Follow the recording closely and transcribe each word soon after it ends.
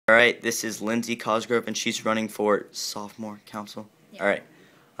Alright, this is Lindsey Cosgrove, and she's running for Sophomore Council. Yeah. Alright,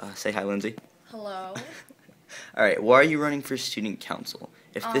 say hi, Lindsey. Hello. Alright, why are you running for Student Council?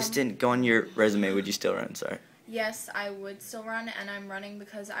 If this didn't go on your resume, would you still run? Sorry. Yes, I would still run, and I'm running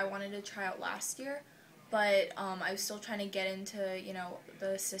because I wanted to try out last year, but I was still trying to get into,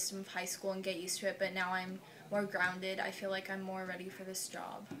 the system of high school and get used to it, but now I'm more grounded. I feel like I'm more ready for this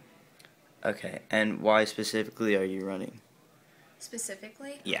job. Okay, and why specifically are you running?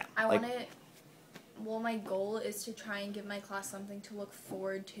 Specifically? Yeah. My goal is to try and give my class something to look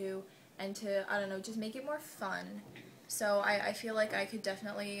forward to and to, just make it more fun. So I feel like I could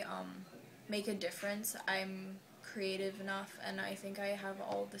definitely make a difference. I'm creative enough, and I think I have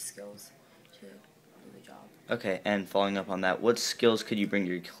all the skills to do the job. Okay, and following up on that, what skills could you bring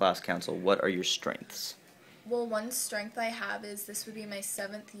to your class council? What are your strengths? Well, one strength I have is this would be my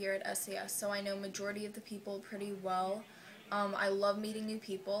 7th year at SAS, so I know majority of the people pretty well. I love meeting new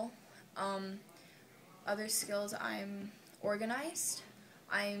people. Other skills, I'm organized.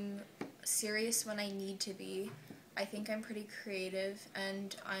 I'm serious when I need to be. I think I'm pretty creative,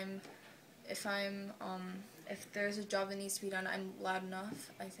 and if there's a job that needs to be done, I'm loud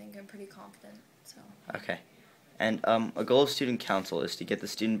enough. I think I'm pretty confident. So. Okay, and a goal of Student Council is to get the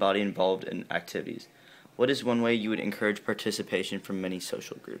student body involved in activities. What is one way you would encourage participation from many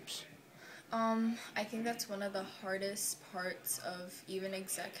social groups? I think that's one of the hardest parts of even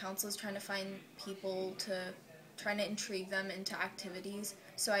exec council is trying to find people trying to intrigue them into activities.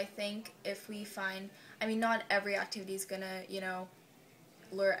 So I think if we find, not every activity is gonna,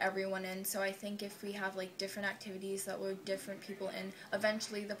 lure everyone in. So I think if we have different activities that lure different people in,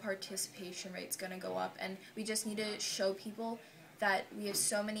 eventually the participation rate's gonna go up, and we just need to show people that we have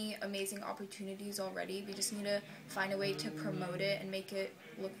so many amazing opportunities already. We just need to find a way to promote it and make it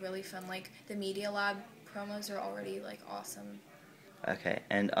look really fun. Like the Media Lab promos are already awesome. Okay,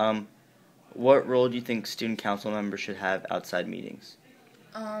 and what role do you think student council members should have outside meetings?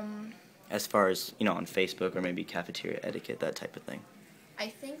 As far as, on Facebook or maybe cafeteria etiquette, that type of thing. I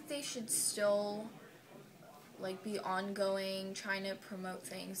think they should still be ongoing, trying to promote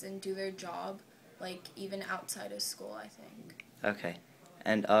things and do their job, even outside of school, I think. Okay.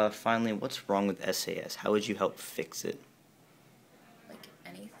 And finally, what's wrong with SAS? How would you help fix it?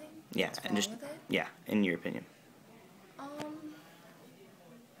 Anything? Yeah, What's and wrong with it? Yeah, in your opinion.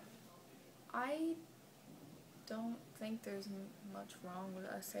 I don't think there's much wrong with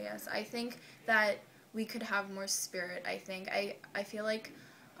SAS. I think that we could have more spirit, I think. I feel like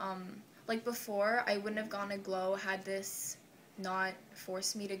before, I wouldn't have gone to GLOW had this not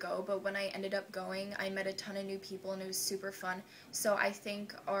forced me to go, but when I ended up going, I met a ton of new people, and it was super fun. So I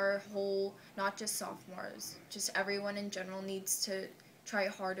think our whole, not just sophomores, just everyone in general needs to try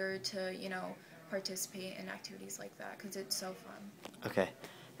harder to, participate in activities like that, because it's so fun. Okay.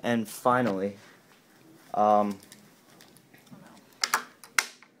 And finally,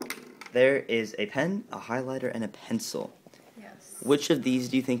 there is a pen, a highlighter, and a pencil. Yes. Which of these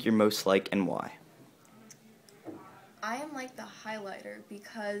do you think you're most like, and why? I am like the highlighter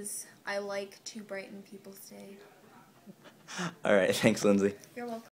because I like to brighten people's day. All right, thanks, Lindsey. You're welcome.